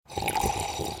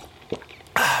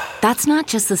That's not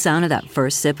just the sound of that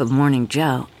first sip of Morning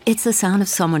Joe. It's the sound of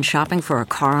someone shopping for a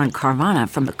car on Carvana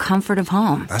from the comfort of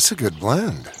home. That's a good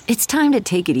blend. It's time to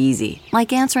take it easy,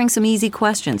 like answering some easy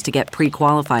questions to get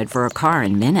pre-qualified for a car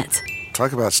in minutes.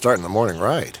 Talk about starting the morning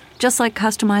right. Just like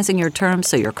customizing your terms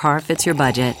so your car fits your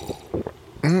budget.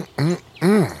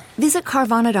 Visit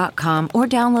Carvana.com or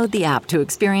download the app to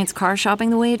experience car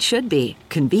shopping the way it should be.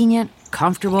 Convenient,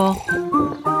 comfortable.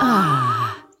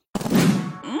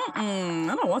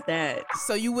 I don't want that.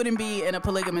 So you wouldn't be in a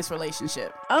polygamous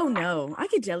relationship? Oh no, I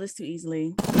get jealous too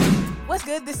easily. What's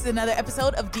good? This is another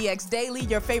episode of DX Daily,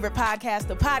 your favorite podcast,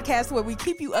 the podcast where we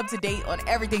keep you up to date on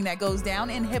everything that goes down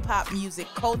in hip-hop music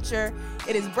culture.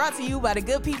 It is brought to you by the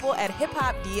good people at Hip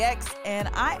Hop DX, and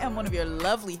I am one of your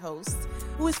lovely hosts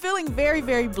who is feeling very,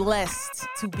 very blessed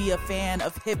to be a fan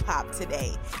of hip-hop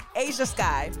today, Ashia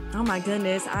Skye. Oh my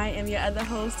goodness, I am your other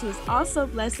host who is also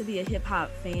blessed to be a hip-hop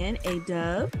fan,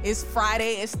 A-Dub. It's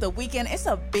Friday, it's the weekend, it's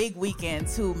a big weekend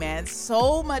too, man.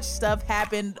 So much stuff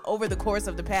happened over the course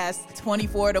of the past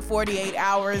 24 to 48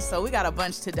 hours, so we got a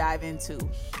bunch to dive into.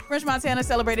 French Montana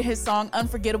celebrated his song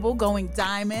Unforgettable going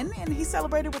diamond, and he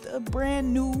celebrated with a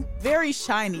brand new, very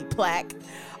shiny plaque.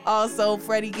 Also,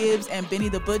 Freddie Gibbs and Benny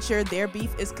the Butcher, their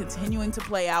beef is continuing to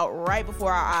play out right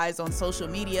before our eyes on social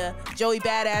media. Joey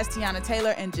Badass, Teyana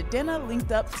Taylor, and Jidenna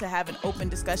linked up to have an open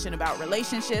discussion about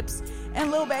relationships. And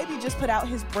Lil Baby just put out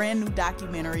his brand new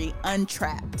documentary,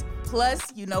 Untrapped. Plus,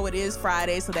 you know it is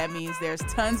Friday, so that means there's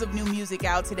tons of new music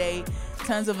out today,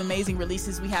 tons of amazing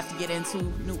releases we have to get into.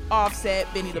 New Offset,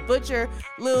 Benny the Butcher,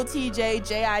 Lil TJ,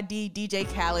 JID,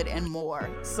 DJ Khaled, and more.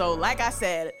 So like I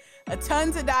said, a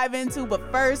ton to dive into,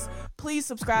 but first, please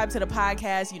subscribe to the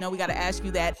podcast. You know we got to ask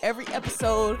you that every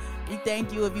episode. We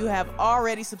thank you if you have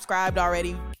already subscribed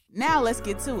already. Now let's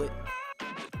get to it.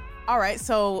 All right,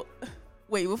 so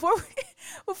wait, before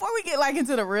we get like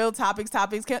into the real topics,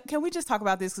 can we just talk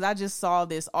about this? Because I just saw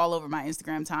this all over my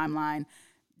Instagram timeline.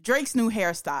 Drake's new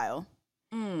hairstyle.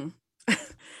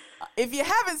 If you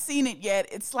haven't seen it yet,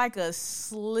 it's like a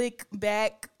slick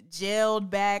back, gelled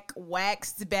back,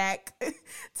 waxed back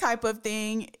type of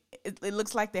thing. It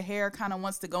looks like the hair kind of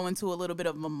wants to go into a little bit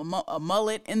of a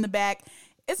mullet in the back.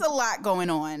 It's a lot going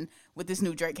on with this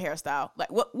new Drake hairstyle.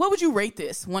 Like, what would you rate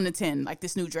this 1 to 10? Like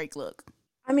this new Drake look?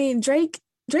 I mean, Drake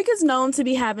is known to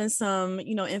be having some,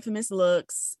 infamous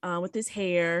looks with his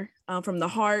hair, from the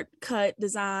heart cut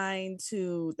design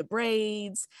to the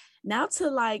braids, now to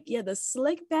the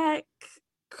slick back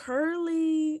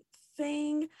curly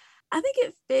thing. I think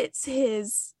it fits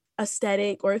his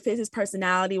aesthetic, or it fits his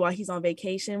personality while he's on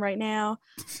vacation right now.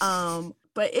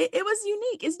 But it was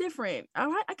unique. It's different. I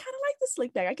kind of like the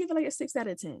slick back. I give it like a 6 out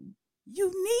of 10.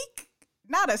 Unique?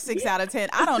 Not a 6 out of 10.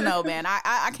 I don't know, man.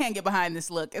 I can't get behind this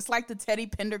look. It's like the Teddy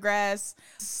Pendergrass,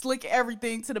 slick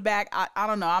everything to the back. I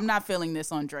don't know. I'm not feeling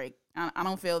this on Drake. I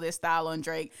don't feel this style on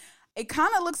Drake. It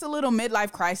kind of looks a little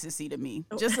midlife crisis-y to me.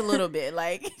 Just a little bit.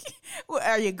 Like,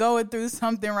 are you going through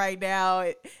something right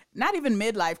now? Not even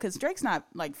midlife, because Drake's not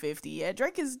like 50 yet.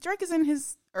 Drake is in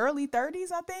his early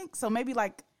 30s, I think. So maybe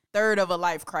like third of a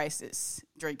life crisis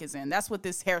Drake is in. That's what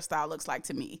this hairstyle looks like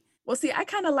to me. Well, see, I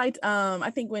kind of liked,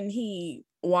 I think when he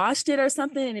washed it or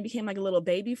something and it became like a little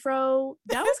baby fro,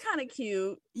 that was kind of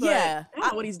cute. Yeah. I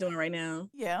don't know what he's doing right now.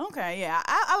 Yeah, okay, yeah.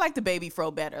 I like the baby fro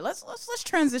better. Let's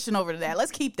transition over to that.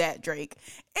 Let's keep that, Drake.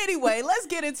 Anyway, let's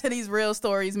get into these real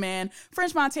stories, man.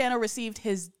 French Montana received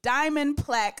his diamond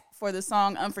plaque for the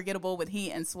song Unforgettable with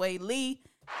he and Sway Lee.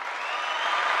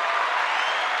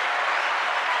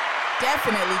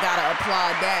 Definitely gotta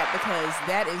applaud that, because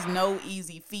that is no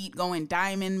easy feat. Going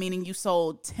diamond, meaning you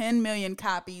sold 10 million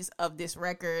copies of this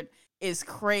record, is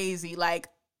crazy. Like,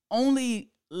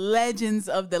 only legends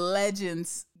of the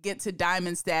legends get to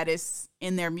diamond status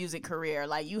in their music career.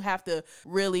 Like, you have to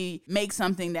really make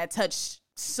something that touched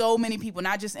so many people,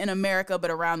 not just in America,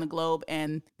 but around the globe.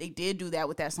 And they did do that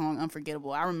with that song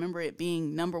Unforgettable. I remember it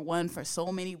being #1 for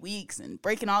so many weeks and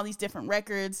breaking all these different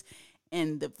records.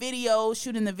 And the video,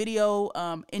 shooting the video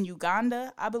in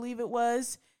Uganda, I believe it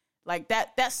was. Like,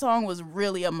 that song was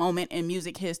really a moment in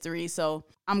music history. So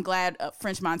I'm glad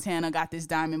French Montana got this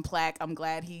diamond plaque. I'm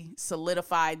glad he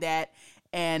solidified that.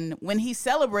 And when he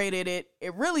celebrated it,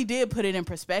 it really did put it in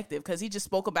perspective, because he just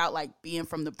spoke about like being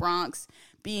from the Bronx,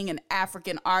 being an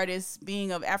African artist,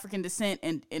 being of African descent,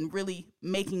 and really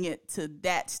making it to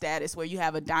that status where you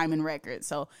have a diamond record.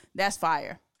 So that's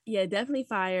fire. Yeah, definitely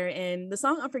fire. And the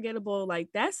song Unforgettable, like,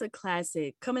 that's a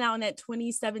classic. Coming out in that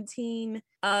 2017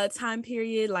 time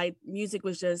period, like, music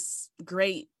was just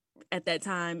great at that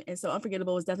time. And so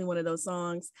Unforgettable was definitely one of those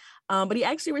songs. But he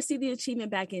actually received the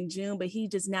achievement back in June, but he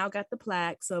just now got the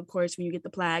plaque. So of course, when you get the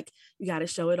plaque, you got to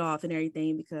show it off and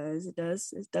everything because it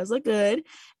does look good.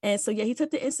 And so, yeah, he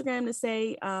took to Instagram to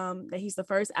say that he's the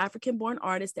first African-born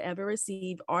artist to ever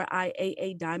receive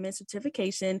RIAA Diamond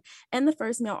certification and the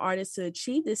first male artist to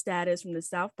achieve this status from the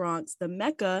South Bronx, the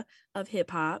Mecca of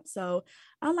hip hop. So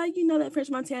I like, that French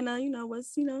Montana,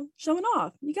 was, showing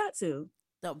off. You got to.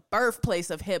 The birthplace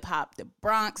of hip hop, the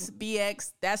Bronx,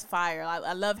 BX, that's fire.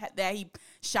 I love that he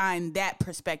shined that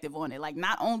perspective on it. Like,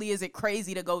 not only is it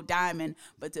crazy to go diamond,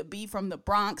 but to be from the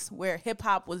Bronx where hip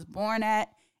hop was born at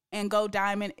and go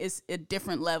diamond is a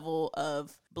different level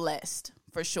of blessed.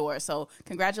 For sure. So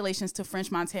congratulations to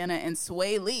French Montana and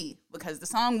Sway Lee, because the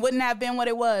song wouldn't have been what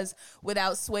it was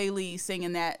without Sway Lee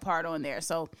singing that part on there.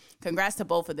 So congrats to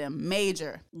both of them.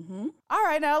 Major. Mm-hmm. All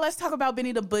right, now let's talk about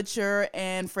Benny the Butcher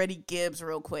and Freddie Gibbs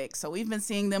real quick. So we've been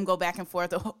seeing them go back and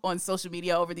forth on social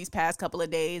media over these past couple of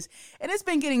days, and it's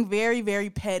been getting very, very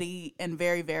petty and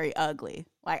very, very ugly.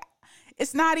 Like,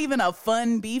 it's not even a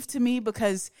fun beef to me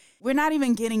because we're not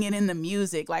even getting it in the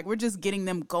music. Like, we're just getting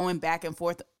them going back and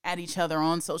forth at each other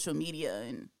on social media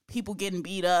and people getting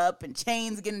beat up and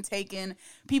chains getting taken,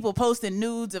 people posting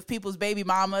nudes of people's baby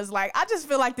mamas. Like, I just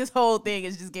feel like this whole thing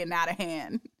is just getting out of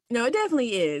hand. No, it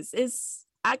definitely is.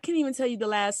 I can't even tell you the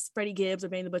last Freddie Gibbs or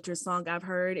Benny the Butcher song I've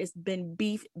heard. It's been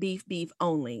beef, beef, beef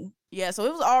only. Yeah, so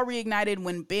it was all reignited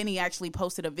when Benny actually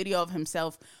posted a video of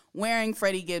himself wearing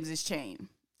Freddie Gibbs' chain.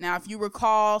 Now, if you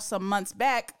recall, some months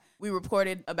back, we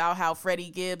reported about how Freddie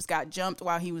Gibbs got jumped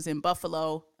while he was in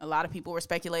Buffalo. A lot of people were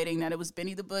speculating that it was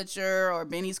Benny the Butcher or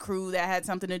Benny's crew that had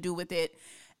something to do with it.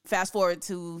 Fast forward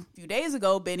to a few days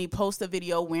ago, Benny posted a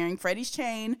video wearing Freddie's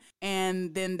chain,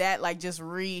 and then that just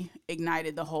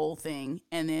reignited the whole thing.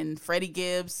 And then Freddie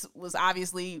Gibbs was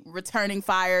obviously returning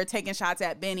fire, taking shots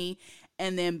at Benny,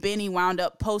 and then Benny wound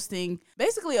up posting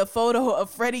basically a photo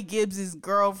of Freddie Gibbs'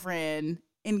 girlfriend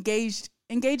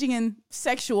engaging in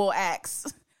sexual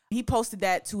acts. He posted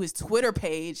that to his Twitter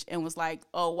page and was like,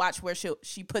 oh, watch where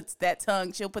she puts that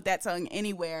tongue. She'll put that tongue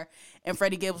anywhere. And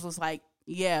Freddie Gibbs was like,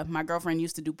 yeah, my girlfriend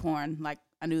used to do porn. Like,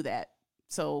 I knew that.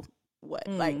 So what?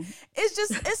 Like,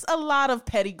 it's a lot of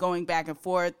petty going back and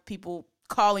forth. People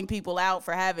calling people out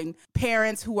for having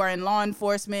parents who are in law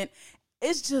enforcement.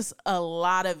 It's just a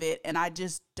lot of it. And I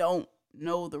just don't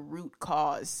know the root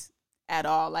cause at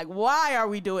all. Like, why are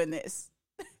we doing this?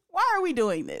 Why are we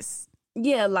doing this?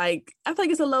 Yeah, like, I feel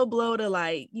like it's a low blow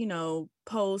to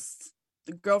post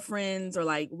the girlfriends or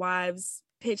wives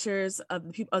pictures of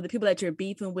the people that you're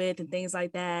beefing with and things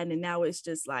like that. And now it's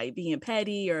just being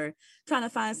petty or trying to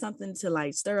find something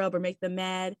to stir up or make them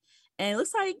mad. And it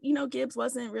looks like, Gibbs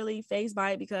wasn't really fazed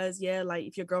by it because,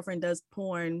 if your girlfriend does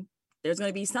porn, there's going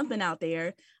to be something out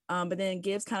there. But then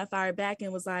Gibbs kind of fired back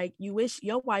and was like, you wish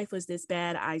your wife was this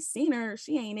bad. I seen her.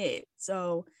 She ain't it.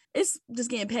 So it's just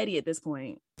getting petty at this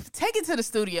point. Take it to the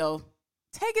studio.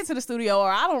 Or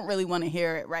I don't really want to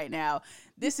hear it right now.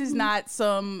 This is not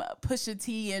some Pusha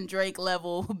T and Drake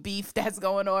level beef that's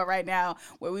going on right now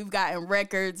where we've gotten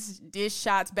records, dish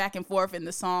shots back and forth in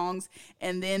the songs,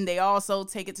 and then they also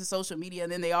take it to social media,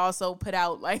 and then they also put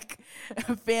out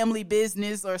family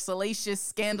business or salacious,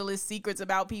 scandalous secrets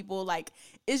about people.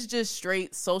 It's just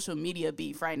straight social media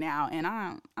beef right now, and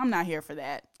I'm not here for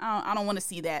that. I don't want to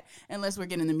see that unless we're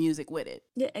getting the music with it.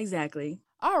 Yeah, exactly.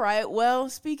 All right. Well,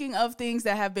 speaking of things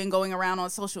that have been going around on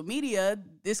social media,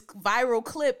 this viral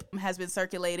clip has been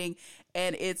circulating,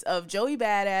 and it's of Joey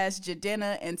Badass,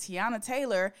 Jidenna, and Teyana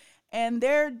Taylor, and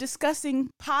they're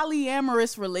discussing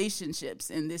polyamorous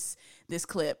relationships in this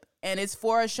clip. And it's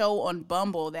for a show on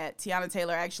Bumble that Teyana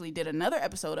Taylor actually did another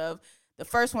episode of. The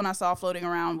first one I saw floating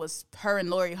around was her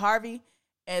and Lori Harvey,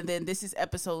 and then this is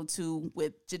episode 2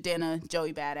 with Jidenna,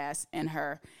 Joey Badass, and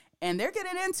her. And they're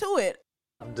getting into it.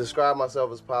 I've described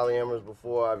myself as polyamorous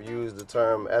before. I've used the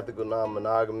term ethical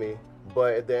non-monogamy.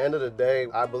 But at the end of the day,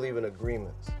 I believe in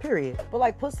agreements. Period.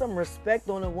 But put some respect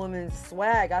on a woman's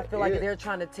swag. I feel like they're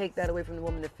trying to take that away from the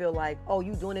woman to feel like, oh,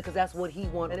 you doing it because that's what he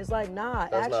wants. And it's nah,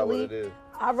 that's actually, not what it is.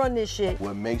 I run this shit.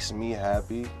 What makes me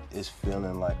happy is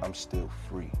feeling like I'm still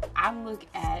free. I look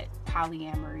at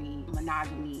polyamory,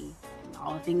 monogamy, and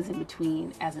all the things in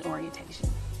between as an orientation.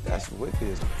 That's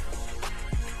wicked.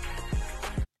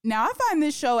 Now, I find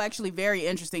this show actually very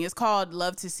interesting. It's called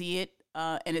Love to See It,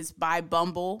 and it's by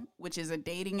Bumble, which is a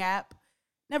dating app.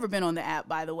 Never been on the app,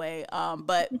 by the way.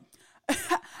 But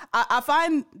I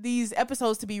find these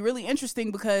episodes to be really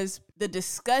interesting because the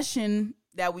discussion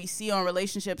that we see on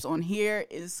relationships on here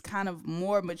is kind of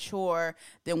more mature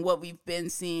than what we've been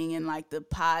seeing in like the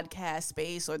podcast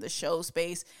space or the show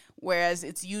space, whereas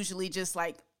it's usually just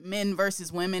like men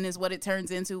versus women is what it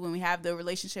turns into when we have the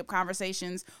relationship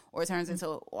conversations, or it turns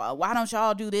into, well, why don't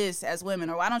y'all do this as women,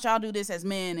 or why don't y'all do this as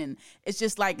men? And it's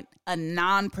just like a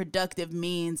non-productive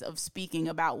means of speaking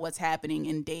about what's happening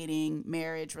in dating,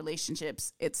 marriage,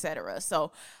 relationships, etc.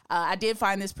 So I did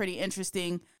find this pretty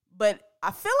interesting, but I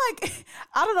feel like,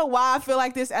 I don't know why I feel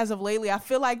like this as of lately. I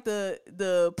feel like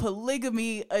the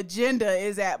polygamy agenda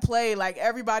is at play. Like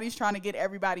everybody's trying to get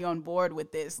everybody on board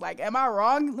with this. Like, am I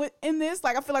wrong in this?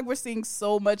 Like, I feel like we're seeing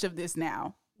so much of this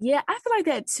now. Yeah, I feel like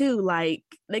that too. Like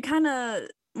they kind of,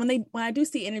 when I do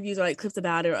see interviews or like clips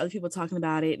about it or other people talking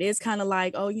about it, it's kind of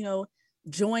like, oh, you know,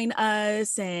 join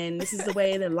us and this is the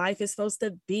way that life is supposed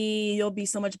to be. You'll be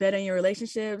so much better in your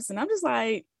relationships. And I'm just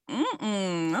like,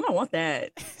 I don't want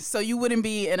that. So you wouldn't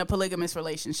be in a polygamous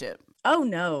relationship? Oh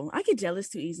no, I get jealous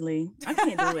too easily. I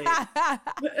can't do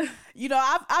it. You know,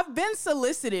 I've been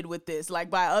solicited with this, like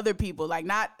by other people, like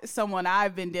not someone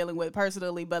I've been dealing with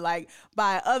personally, but like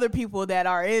by other people that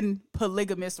are in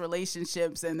polygamous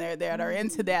relationships and that are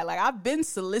into that. Like I've been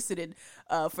solicited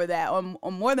for that on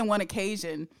more than one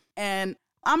occasion, and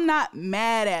I'm not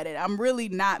mad at it. I'm really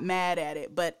not mad at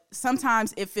it, but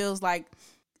sometimes it feels like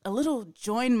a little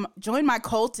join my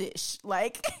cultish,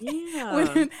 like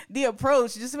when the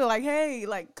approach just feel like, hey,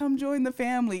 like come join the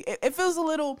family. It feels a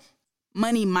little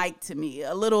Money Mike to me,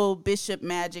 a little Bishop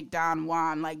Magic Don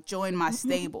Juan, like join my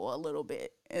stable a little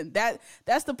bit. And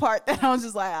that's the part that I was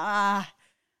just like, I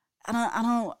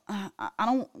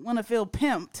don't want to feel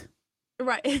pimped.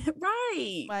 Right.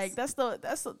 Right. Like that's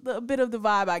the bit of the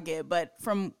vibe I get. But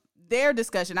from their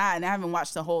discussion, I haven't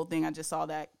watched the whole thing. I just saw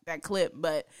that clip,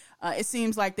 but it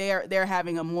seems like they're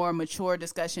having a more mature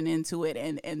discussion into it,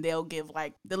 and they'll give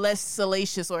like the less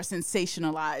salacious or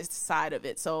sensationalized side of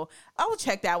it. So I will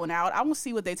check that one out. I will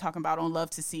see what they're talking about on Love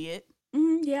to See It.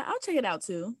 Yeah, I'll check it out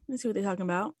too. Let's see what they're talking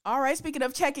about. All right, speaking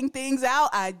of checking things out,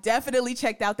 I definitely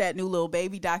checked out that new Lil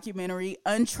Baby documentary,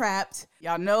 Untrapped.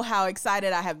 Y'all know how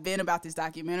excited I have been about this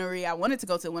documentary. I wanted to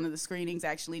go to one of the screenings,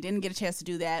 actually. Didn't get a chance to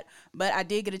do that, but I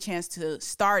did get a chance to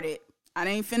start it. I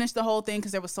didn't finish the whole thing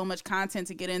because there was so much content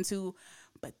to get into,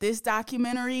 but this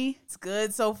documentary, it's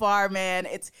good so far, man.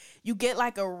 You get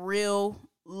like a real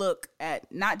look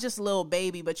at not just Lil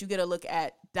Baby, but you get a look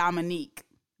at Dominique.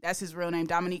 That's his real name,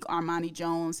 Dominique Armani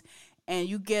Jones. And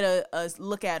you get a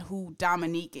look at who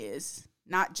Dominique is,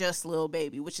 not just Lil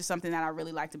Baby, which is something that I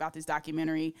really liked about this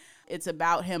documentary. It's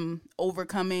about him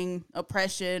overcoming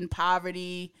oppression,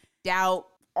 poverty, doubt,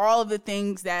 all of the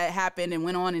things that happened and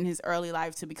went on in his early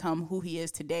life to become who he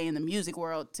is today in the music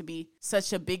world, to be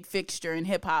such a big fixture in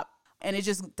hip hop. And it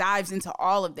just dives into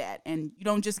all of that. And you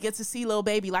don't just get to see Lil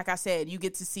Baby, like I said, you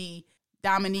get to see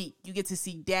Dominique, you get to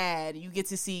see Dad, you get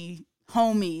to see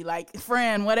homie, like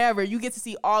friend, whatever. You get to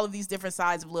see all of these different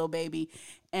sides of Lil Baby.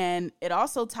 And it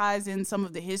also ties in some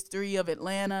of the history of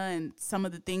Atlanta and some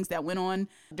of the things that went on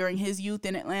during his youth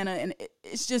in Atlanta. And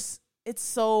it's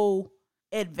so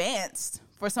advanced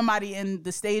for somebody in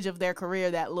the stage of their career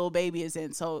that Lil Baby is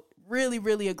in. So really,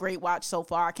 really a great watch so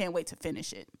far. I can't wait to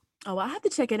finish it. Oh, I have to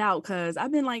check it out because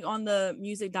I've been like on the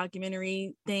music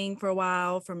documentary thing for a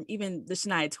while, from even the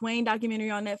Shania Twain documentary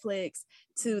on Netflix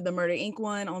to the Murder Inc.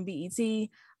 one on BET. So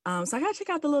I gotta check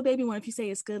out the Lil Baby one if you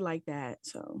say it's good like that.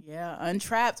 So yeah,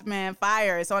 Untrapped, man,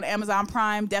 fire. It's on Amazon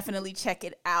Prime. Definitely check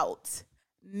it out.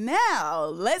 Now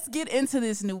let's get into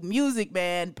this new music,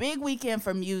 man. Big weekend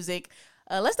for music.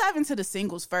 Let's dive into the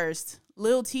singles first.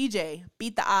 Lil TJ,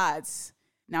 Beat the Odds.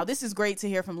 Now, this is great to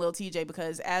hear from Lil TJ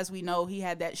because, as we know, he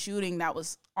had that shooting that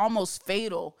was almost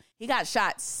fatal. He got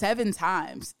shot 7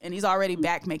 times, and he's already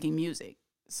back making music.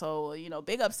 So,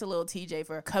 big ups to Lil TJ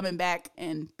for coming back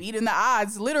and beating the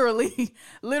odds, literally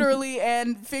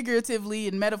and figuratively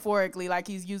and metaphorically, like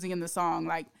he's using in the song.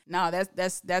 Like, no,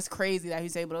 that's crazy that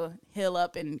he's able to heal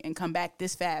up and come back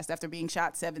this fast after being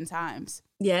shot 7 times.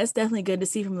 Yeah, it's definitely good to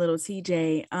see from Lil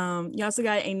TJ. You also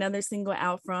got another single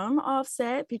out from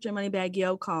Offset featuring Moneybagg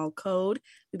Yo called Code.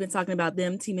 We've been talking about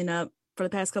them teaming up for the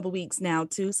past couple weeks now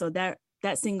too. So that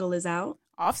single is out.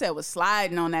 Offset was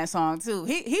sliding on that song too.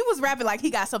 He was rapping like he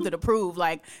got something to prove.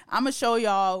 Like, I'm gonna show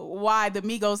y'all why the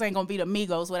Migos ain't gonna be the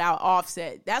Migos without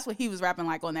Offset. That's what he was rapping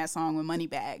like on that song with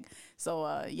Moneybagg.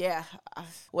 So yeah,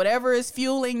 whatever is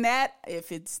fueling that,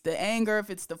 if it's the anger, if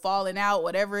it's the falling out,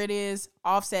 whatever it is,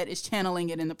 Offset is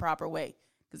channeling it in the proper way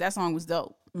because that song was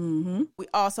dope. Mm-hmm. We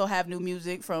also have new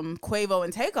music from Quavo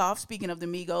and Takeoff, speaking of the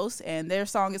Migos, and their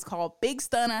song is called Big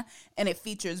Stunner, and it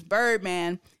features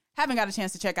Birdman. Haven't got a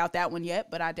chance to check out that one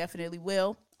yet, but I definitely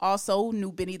will. Also,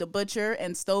 new Benny the Butcher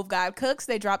and Stove God Cooks.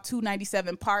 They dropped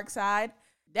 297 Parkside.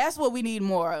 That's what we need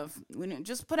more of. We need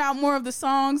just put out more of the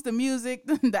songs, the music,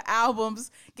 the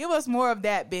albums. Give us more of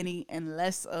that, Benny, and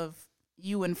less of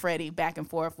you and Freddie back and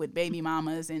forth with baby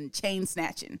mamas and chain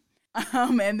snatching.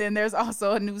 And then there's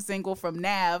also a new single from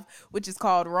Nav, which is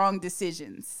called Wrong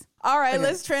Decisions. All right,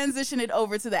 let's transition it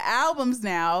over to the albums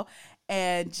now.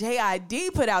 And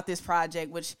JID put out this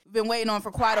project, which we've been waiting on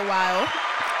for quite a while,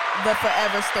 The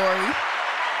Forever Story.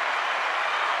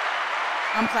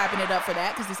 I'm clapping it up for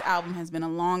that because this album has been a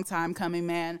long time coming,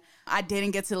 man. I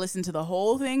didn't get to listen to the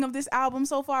whole thing of this album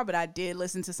so far, but I did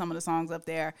listen to some of the songs up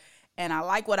there, and I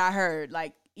like what I heard.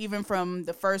 Like, even from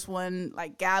the first one,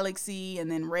 like Galaxy,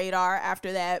 and then Radar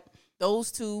after that,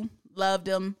 those two, loved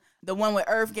them. The one with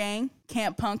Earth Gang,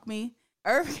 Can't Punk Me.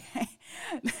 Earth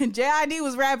Gang, JID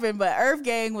was rapping, but Earth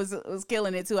Gang was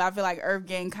killing it too. I feel like Earth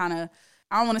Gang kind of,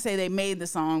 I don't want to say they made the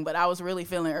song, but I was really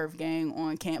feeling Earth Gang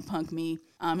on Can't Punk Me.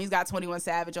 He's got 21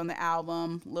 Savage on the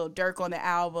album, Lil Durk on the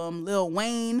album, Lil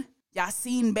Wayne,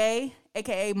 Yasin Bey,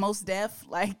 a.k.a. Mos Def.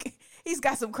 Like, he's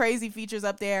got some crazy features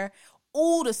up there.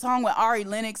 Ooh, the song with Ari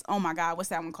Lennox. Oh, my God. What's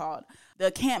that one called?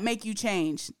 The Can't Make You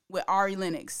Change with Ari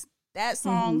Lennox. That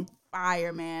song,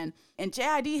 fire, man. And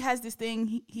JID has this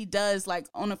thing he does, like,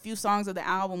 on a few songs of the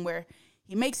album where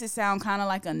he makes it sound kind of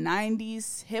like a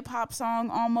 90s hip-hop song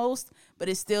almost, but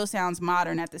it still sounds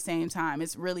modern at the same time.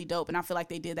 It's really dope, and I feel like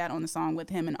they did that on the song with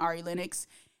him and Ari Lennox.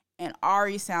 And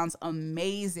Ari sounds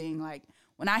amazing. Like,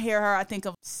 when I hear her, I think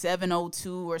of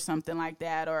 702 or something like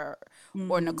that, or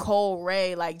Nicole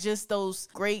Ray, like just those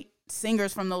great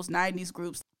singers from those 90s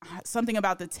groups. Something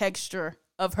about the texture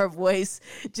of her voice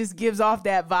just gives off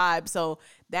that vibe. So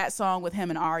that song with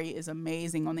him and Ari is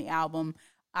amazing on the album.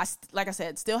 Like I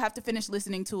said, still have to finish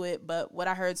listening to it, but what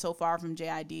I heard so far from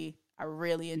JID, I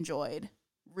really enjoyed.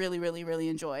 Really, really, really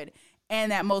enjoyed.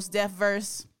 And that Mos Def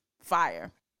verse,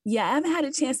 fire. Yeah, I haven't had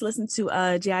a chance to listen to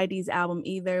JID's album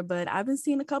either, but I've been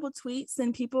seeing a couple tweets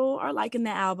and people are liking the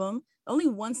album. Only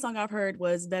one song I've heard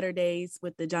was Better Days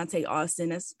with the Jonte Austin.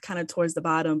 That's kind of towards the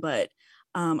bottom, but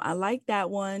I like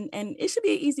that one. And it should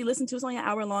be an easy listen to. It's only an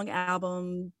hour-long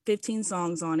album, 15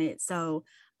 songs on it. So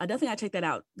I definitely got to check that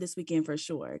out this weekend for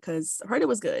sure, because I heard it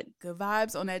was good. Good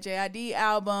vibes on that JID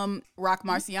album. Rock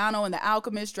Marciano and The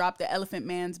Alchemist dropped The Elephant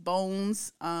Man's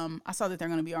Bones. I saw that they're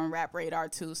going to be on Rap Radar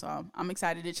too, so I'm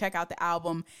excited to check out the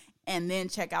album and then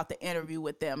check out the interview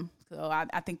with them. So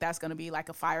I think that's going to be like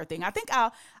a fire thing. I think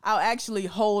I'll actually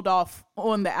hold off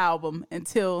on the album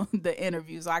until the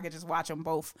interview so I could just watch them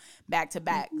both back to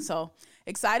back. So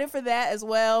excited for that as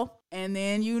well. And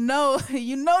then you know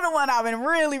the one I've been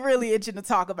really, really itching to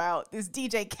talk about, this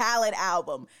DJ Khaled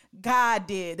album, God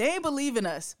Did. They ain't believe in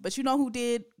us, but you know who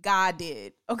did? God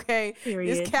did. Okay?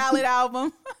 Period. This Khaled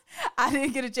album, I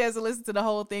didn't get a chance to listen to the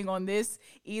whole thing on this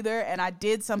either, and I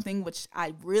did something which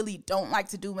I really don't like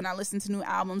to do when I listen to new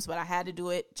albums, but I had to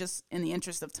do it just in the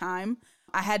interest of time.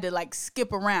 I had to like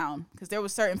skip around because there were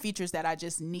certain features that I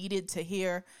just needed to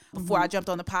hear before I jumped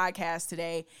on the podcast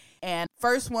today. And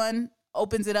first one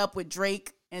opens it up with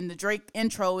Drake, and the Drake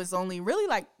intro is only really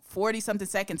like 40 something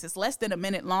seconds. It's less than a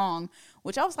minute long,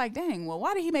 which I was like, dang, well,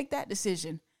 why did he make that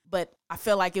decision? But I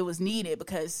feel like it was needed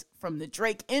because from the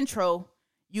Drake intro,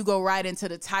 you go right into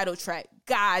the title track,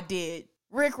 God Did.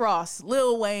 Rick Ross,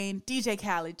 Lil Wayne, DJ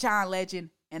Khaled, John Legend,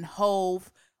 and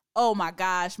Hove. Oh my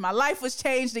gosh, my life was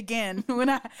changed again when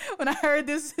I heard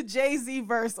this Jay-Z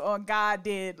verse on God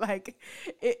Did. Like,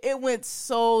 it went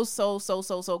so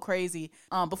crazy.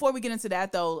 Before we get into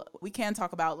that though, we can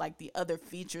talk about like the other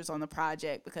features on the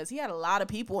project because he had a lot of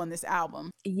people on this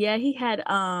album. Yeah, he had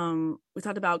we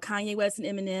talked about Kanye West and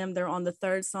Eminem. They're on the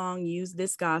third song, Use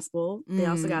This Gospel. They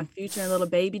also got Future and Little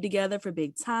Baby together for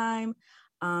Big Time.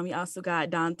 You also got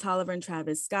Don Toliver and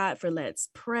Travis Scott for Let's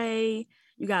Pray.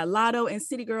 You got Lotto and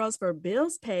City Girls for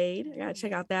Bills Paid. I gotta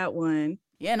check out that one.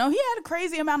 Yeah, no, he had a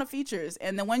crazy amount of features.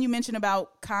 And the one you mentioned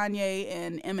about Kanye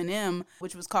and Eminem,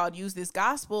 which was called Use This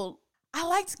Gospel, I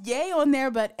liked Ye on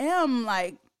there, but M,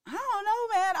 like, I don't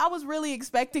know, man. I was really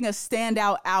expecting a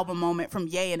standout album moment from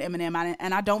Ye and Eminem,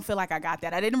 and I don't feel like I got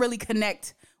that. I didn't really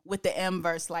connect with the M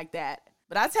verse like that.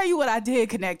 But I'll tell you what I did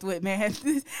connect with, man.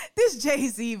 This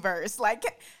Jay-Z verse. Like,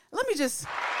 let me just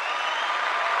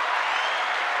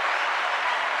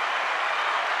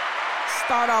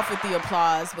start off with the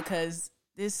applause because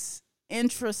this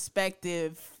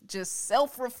introspective, just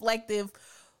self-reflective,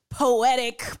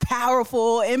 poetic,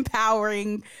 powerful,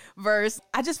 empowering verse,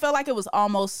 I just felt like it was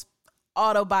almost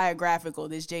autobiographical,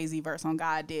 this Jay-Z verse on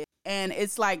God Did. And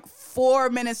it's like 4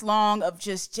 minutes long of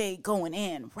just Jay going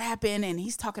in, rapping, and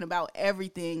he's talking about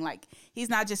everything. Like, he's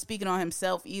not just speaking on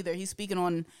himself either. He's speaking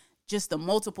on just the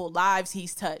multiple lives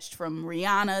he's touched, from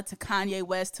Rihanna to Kanye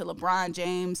West to LeBron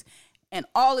James. And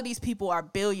all of these people are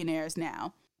billionaires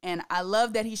now. And I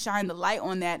love that he shined the light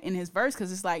on that in his verse,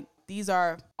 because it's like, these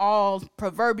are all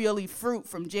proverbially fruit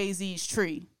from Jay-Z's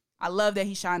tree. I love that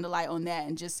he shined the light on that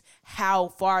and just how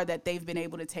far that they've been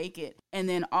able to take it. And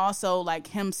then also like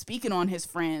him speaking on his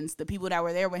friends, the people that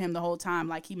were there with him the whole time.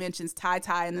 Like he mentions Ty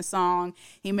Ty in the song.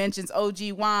 He mentions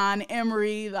OG Juan,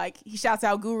 Emery. Like he shouts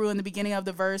out Guru in the beginning of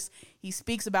the verse. He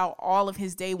speaks about all of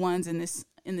his day ones in this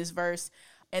verse.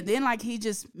 And then like he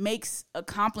just makes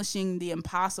accomplishing the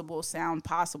impossible sound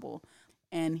possible.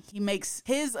 And he makes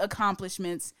his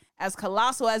accomplishments, as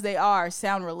colossal as they are,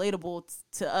 sound relatable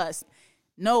to us.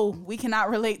 No, we cannot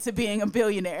relate to being a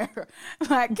billionaire.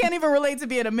 I can't even relate to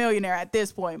being a millionaire at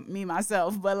this point, me,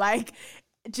 myself. But like,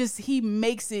 just he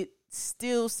makes it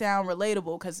still sound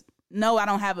relatable, because no, I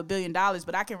don't have $1 billion,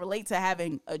 but I can relate to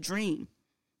having a dream.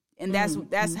 And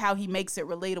that's how he makes it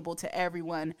relatable to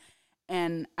everyone.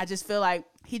 And I just feel like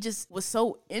he just was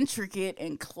so intricate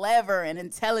and clever and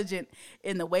intelligent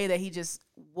in the way that he just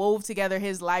wove together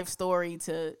his life story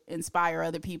to inspire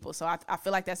other people. So I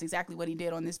feel like that's exactly what he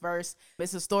did on this verse.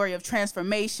 It's a story of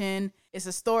transformation. It's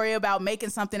a story about making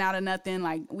something out of nothing.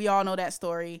 Like we all know that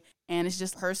story. And it's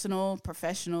just personal,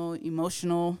 professional,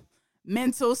 emotional,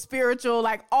 mental, spiritual,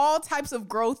 like all types of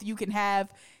growth you can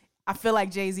have. I feel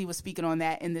like Jay-Z was speaking on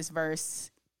that in this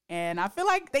verse. And I feel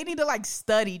like they need to like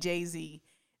study Jay-Z.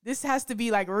 This has to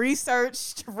be like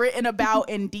researched, written about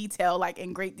in detail, like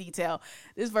in great detail.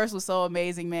 This verse was so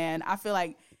amazing, man. I feel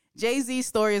like Jay-Z's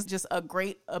story is just a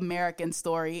great American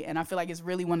story. And I feel like it's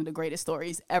really one of the greatest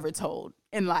stories ever told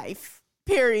in life,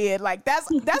 period. Like that's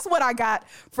what I got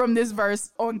from this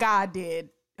verse on God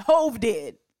Did. Hove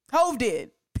did,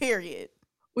 period.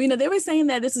 Well, they were saying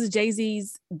that this is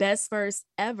Jay-Z's best verse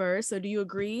ever. So do you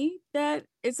agree that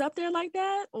it's up there like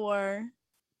that, or?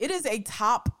 It is a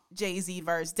top Jay-Z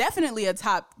verse. Definitely a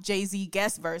top Jay-Z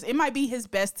guest verse. It might be his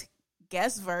best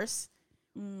guest verse.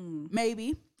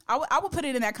 Maybe. I would put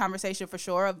it in that conversation for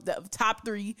sure, of the top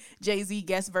 3 Jay-Z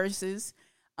guest verses.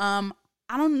 I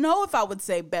don't know if I would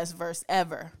say best verse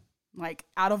ever. Like,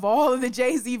 out of all of the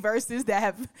Jay-Z verses that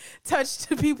have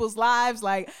touched people's lives,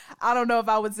 like, I don't know if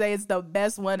I would say it's the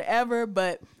best one ever,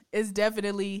 but it's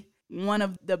definitely one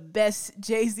of the best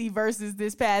Jay-Z verses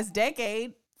this past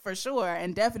decade, for sure.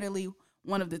 And definitely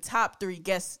one of the top 3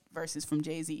 guest verses from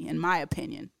Jay-Z, in my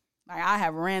opinion. Like, I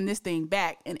have ran this thing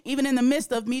back. And even in the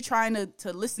midst of me trying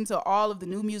to listen to all of the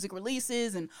new music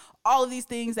releases and all of these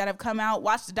things that have come out,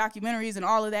 watch the documentaries and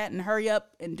all of that, and hurry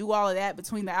up and do all of that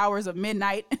between the hours of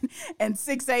midnight and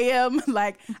 6 a.m.,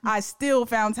 like, I still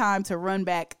found time to run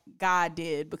back God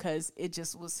Did, because it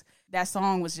just was, that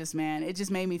song was just, man, it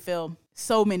just made me feel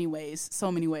so many ways.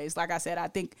 Like I said, I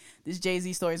think this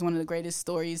Jay-Z story is one of the greatest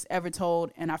stories ever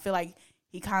told. And I feel like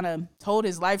he kind of told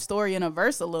his life story in a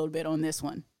verse a little bit on this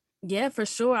one. Yeah, for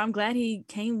sure. I'm glad he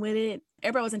came with it.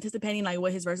 Everybody was anticipating like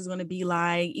what his verse was going to be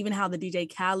like, even how the DJ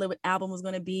Khaled album was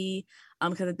going to be,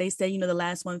 because they said, the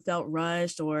last one felt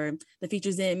rushed, or the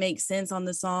features didn't make sense on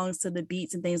the songs to the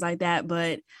beats and things like that.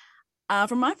 But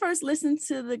from my first listen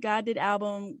to the God Did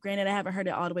album, granted, I haven't heard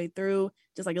it all the way through,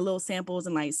 just like a little samples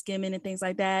and like skimming and things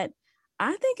like that.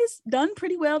 I think it's done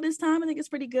pretty well this time. I think it's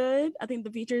pretty good. I think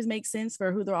the features make sense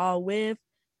for who they're all with.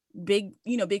 Big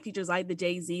features like the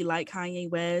Jay-Z, like Kanye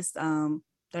West.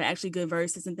 They're actually good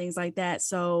verses and things like that.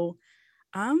 So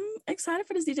I'm excited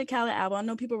for this DJ Khaled album. I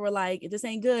know people were like, if this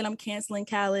ain't good, I'm canceling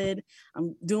Khaled.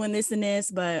 I'm doing this and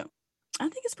this, but I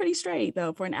think it's pretty straight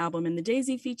though for an album. And the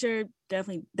Jay-Z feature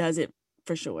definitely does it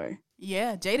for sure.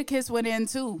 Yeah, Jadakiss went in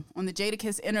too on the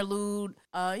Jadakiss interlude.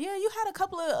 Yeah, you had a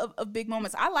couple of big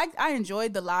moments. I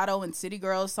enjoyed the Lotto and City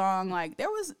Girls song. Like there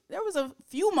was a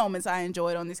few moments I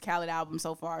enjoyed on this Khaled album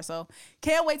so far. So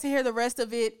can't wait to hear the rest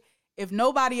of it. If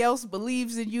nobody else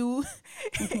believes in you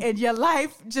and your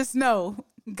life, just know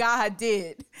God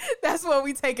did. That's what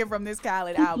we taking from this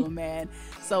Khaled album, man.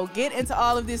 So get into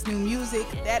all of this new music.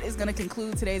 That is going to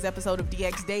conclude today's episode of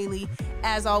DX Daily.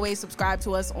 As always, subscribe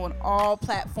to us on all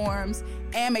platforms,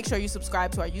 and make sure you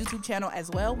subscribe to our YouTube channel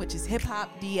as well, which is Hip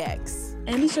Hop DX.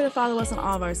 And be sure to follow us on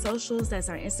all of our socials. That's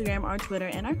our Instagram, our Twitter,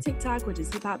 and our TikTok, which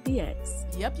is Hip Hop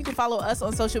DX. Yep, you can follow us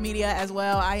on social media as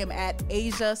well. I am at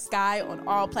Asia Sky on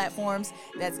all platforms.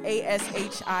 That's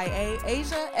ASHIA,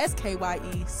 Asia,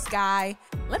 SKYE, Sky.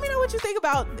 Let me know what you think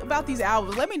about these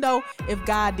albums. Let me know if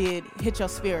God Did hit your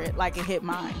spirit like it hit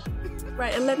mine.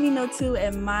 Right, and let me know too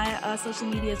at my social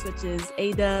medias, which is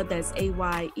Ada, that's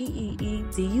AYEEEDUBB.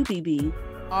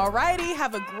 Alrighty,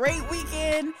 have a great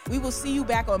weekend. We will see you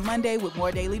back on Monday with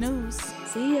more daily news.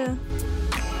 See ya.